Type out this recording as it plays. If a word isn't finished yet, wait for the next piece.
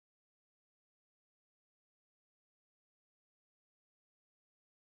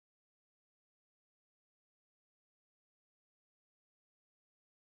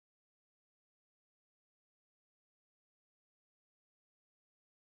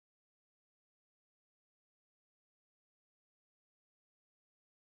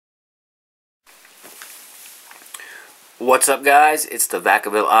What's up, guys? It's the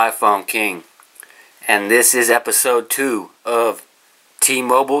Vacaville iPhone King, and this is episode 2 of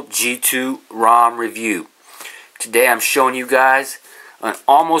T-Mobile G2 ROM review. Today I'm showing you guys an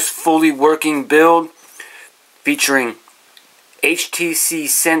almost fully working build featuring HTC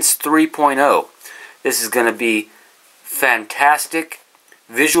Sense 3.0. This is going to be fantastic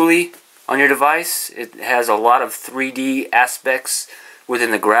visually on your device. It has a lot of 3D aspects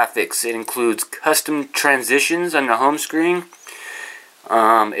within the graphics. It includes custom transitions on the home screen.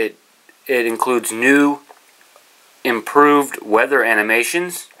 It includes new, improved weather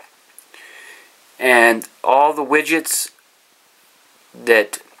animations, and all the widgets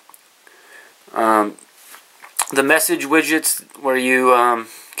that the message widgets where you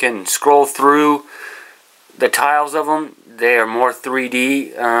can scroll through the tiles of them. They are more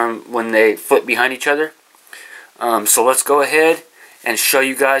 3D when they flip behind each other. So let's go ahead and show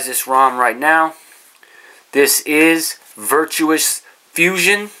you guys this ROM right now. This is Virtuous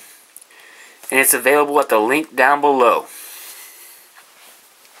Fusion, and it's available at the link down below.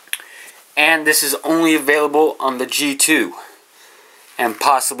 And this is only available on the G2 and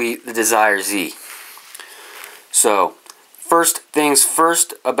possibly the Desire Z. So, first things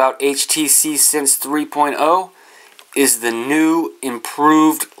first about HTC Sense 3.0 is the new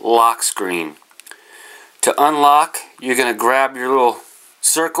improved lock screen. To unlock, you're going to grab your little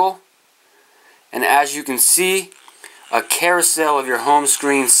circle, and as you can see, a carousel of your home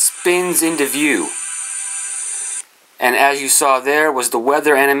screen spins into view. And as you saw there was the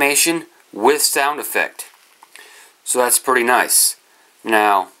weather animation with sound effect. So that's pretty nice.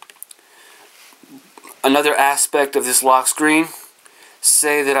 Now, another aspect of this lock screen,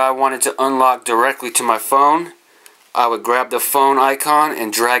 say that I wanted to unlock directly to my phone, I would grab the phone icon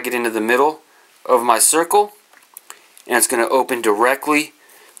and drag it into the middle of my circle, and it's going to open directly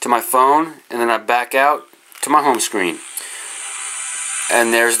to my phone, and then I back out to my home screen.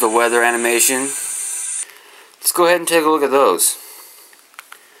 And there's the weather animation. Let's go ahead and take a look at those.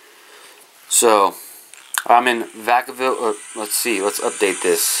 So, I'm in Vacaville, let's see, let's update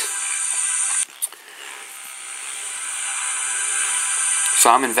this.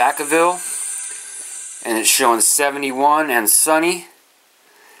 So I'm in Vacaville, and it's showing 71 and sunny.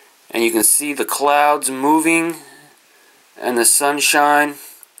 And you can see the clouds moving and the sunshine.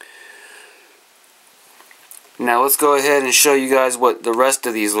 Now let's go ahead and show you guys what the rest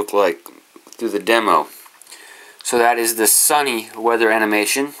of these look like through the demo. So that is the sunny weather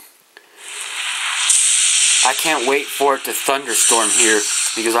animation. I can't wait for it to thunderstorm here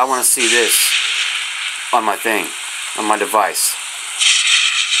because I want to see this on my thing, on my device.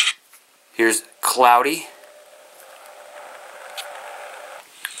 Here's cloudy.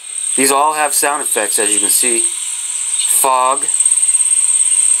 These all have sound effects, as you can see. Fog.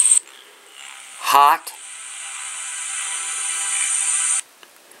 Hot.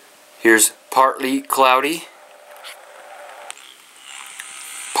 Here's partly cloudy.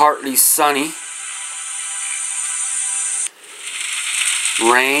 Partly sunny.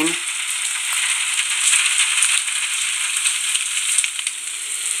 Rain.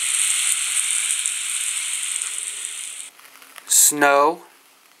 Snow.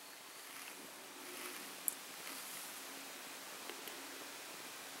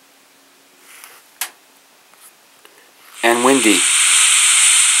 And windy.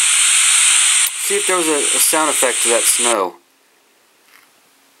 See if there was a sound effect to that snow.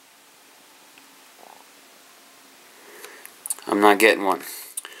 I'm not getting one.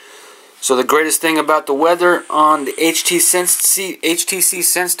 So the greatest thing about the weather on the HTC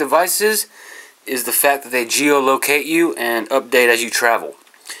Sense devices is the fact that they geolocate you and update as you travel.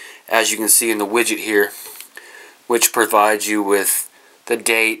 As you can see in the widget here, which provides you with the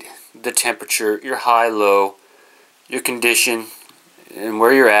date, the temperature, your high, low, your condition, and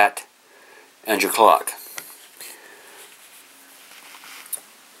where you're at, and your clock.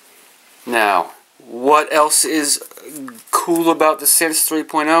 Now, what else is cool about the Sense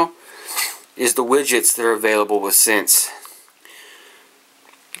 3.0 is the widgets that are available with Sense.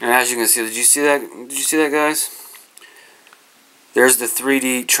 And as you can see, did you see that? Did you see that, guys? There's the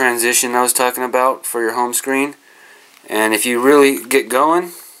 3D transition I was talking about for your home screen. And if you really get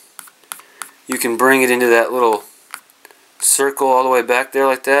going, you can bring it into that little circle all the way back there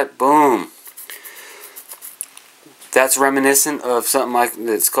like that. Boom. That's reminiscent of something like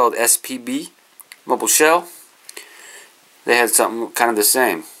that's called SPB, Mobile Shell. They had something kind of the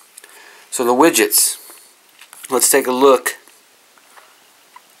same. So the widgets. Let's take a look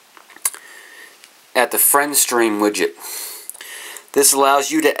at the Friend Stream widget. This allows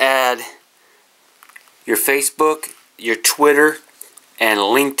you to add your Facebook, your Twitter, and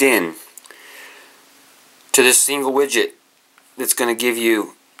LinkedIn to this single widget that's going to give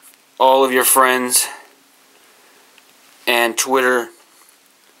you all of your friends and Twitter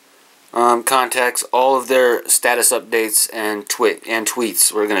contacts, all of their status updates and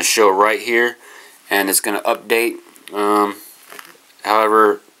tweets. We're going to show right here, and it's going to update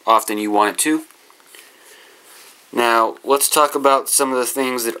however often you want it to. Now let's talk about some of the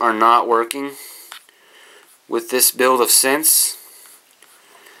things that are not working with this build of Sense.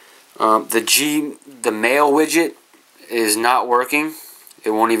 The mail widget is not working.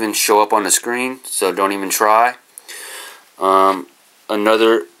 It won't even show up on the screen, so don't even try.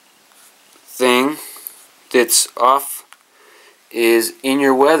 Another thing that's off is in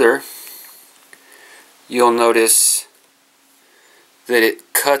your weather. You'll notice that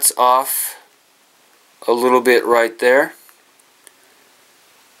it cuts off a little bit right there.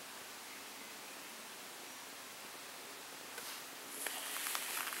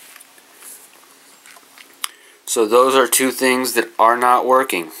 So those are two things that are not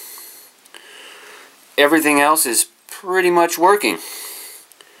working. Everything else is pretty much working.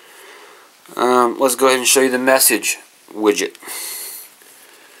 Let's go ahead and show you the message widget.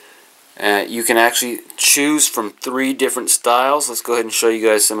 You can actually choose from 3 different styles. Let's go ahead and show you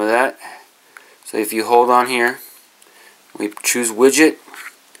guys some of that. So if you hold on here, we choose widget,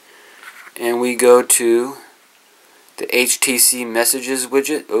 and we go to the HTC messages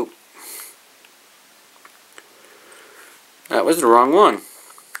widget. Oh, that was the wrong one.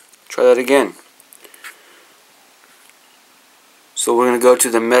 Try that again. So we're going to go to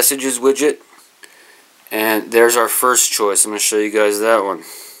the messages widget, and there's our first choice. I'm going to show you guys that one.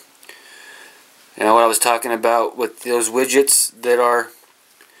 Now what I was talking about with those widgets that are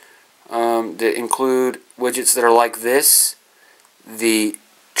that include widgets that are like this, the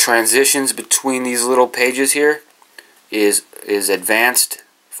transitions between these little pages here is advanced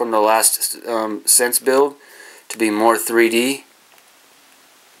from the last Sense build to be more 3D.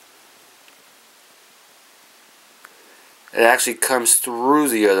 It actually comes through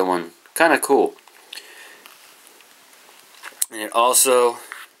the other one. Kind of cool. And it also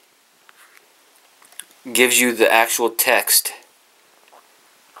gives you the actual text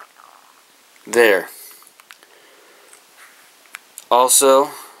there. Also,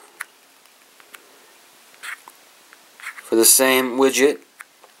 for the same widget,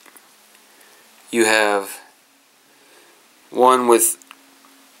 you have one with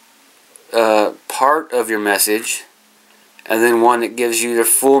part of your message, and then one that gives you the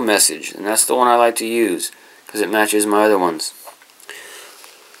full message, and that's the one I like to use because it matches my other ones.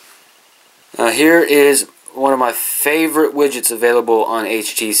 Now here is one of my favorite widgets available on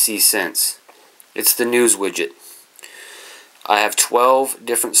HTC Sense. It's the news widget. I have 12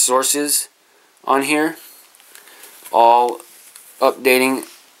 different sources on here, all updating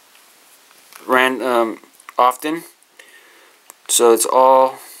often. So it's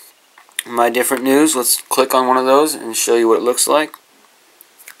all my different news. Let's click on one of those and show you what it looks like.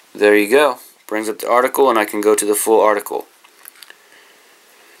 There you go. Brings up the article, and I can go to the full article.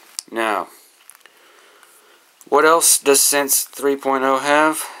 Now, what else does Sense 3.0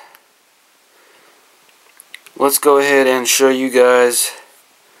 have? Let's go ahead and show you guys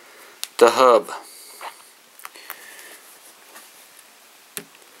the hub.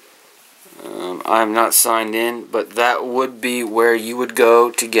 I'm not signed in, but that would be where you would go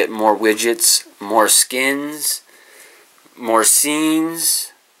to get more widgets, more skins, more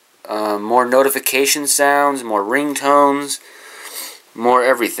scenes, more notification sounds, more ringtones, more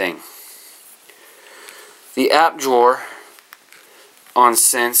everything. The app drawer on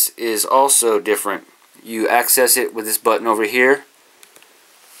Sense is also different. You access it with this button over here,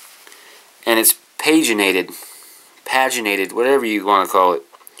 and it's paginated, whatever you want to call it.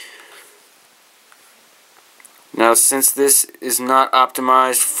 Now, since this is not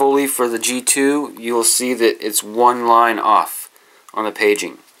optimized fully for the G2, you will see that it's one line off on the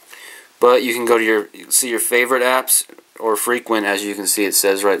paging. But you can go to see your favorite apps, or frequent, as you can see it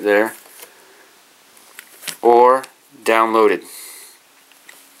says right there, or downloaded.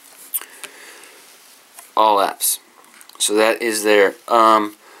 All apps. So that is there.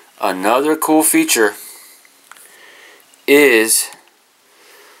 Another cool feature is,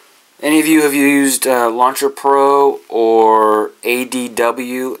 any of you have used Launcher Pro or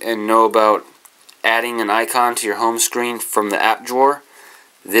ADW and know about adding an icon to your home screen from the app drawer?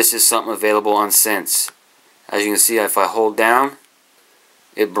 This is something available on Sense. As you can see, if I hold down,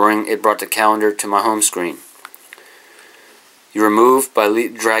 it brought the calendar to my home screen. You remove by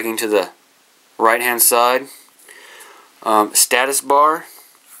dragging to the right hand side. Status bar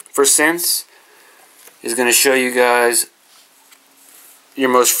for Sense is going to show you guys your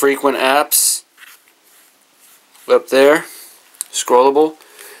most frequent apps up there, scrollable,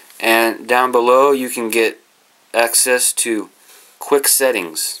 and down below you can get access to quick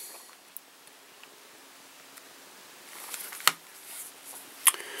settings.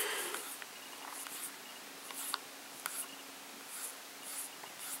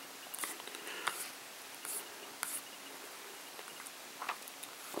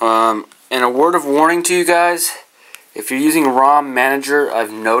 And a word of warning to you guys, if you're using ROM Manager,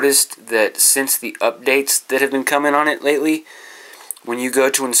 I've noticed that since the updates that have been coming on it lately, when you go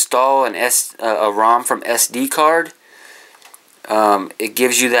to install a ROM from SD card, it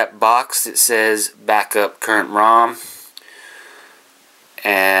gives you that box that says backup current ROM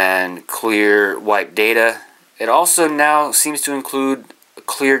and clear wipe data. It also now seems to include a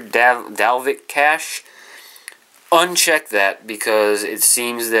clear Dalvik cache. Uncheck that, because it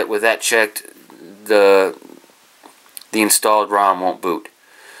seems that with that checked, the installed ROM won't boot.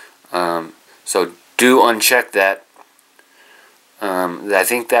 So do uncheck that. I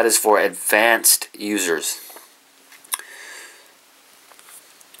think that is for advanced users.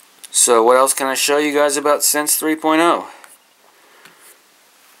 So what else can I show you guys about Sense 3.0?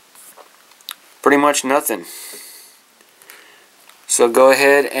 Pretty much nothing. So go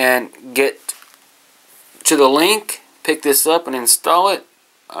ahead and get to the link, pick this up and install it.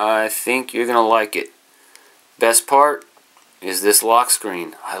 I think you're gonna like it. Best part is this lock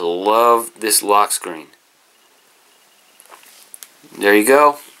screen. I love this lock screen. There you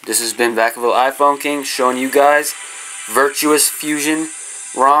go. This has been Vacaville iPhone King showing you guys Virtuous Fusion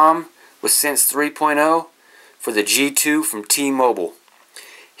ROM with Sense 3.0 for the G2 from T-Mobile.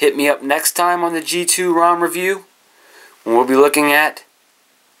 Hit me up next time on the G2 ROM review when we'll be looking at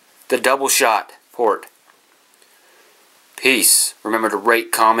the double shot port. Peace. Remember to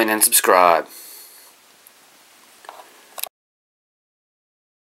rate, comment, and subscribe.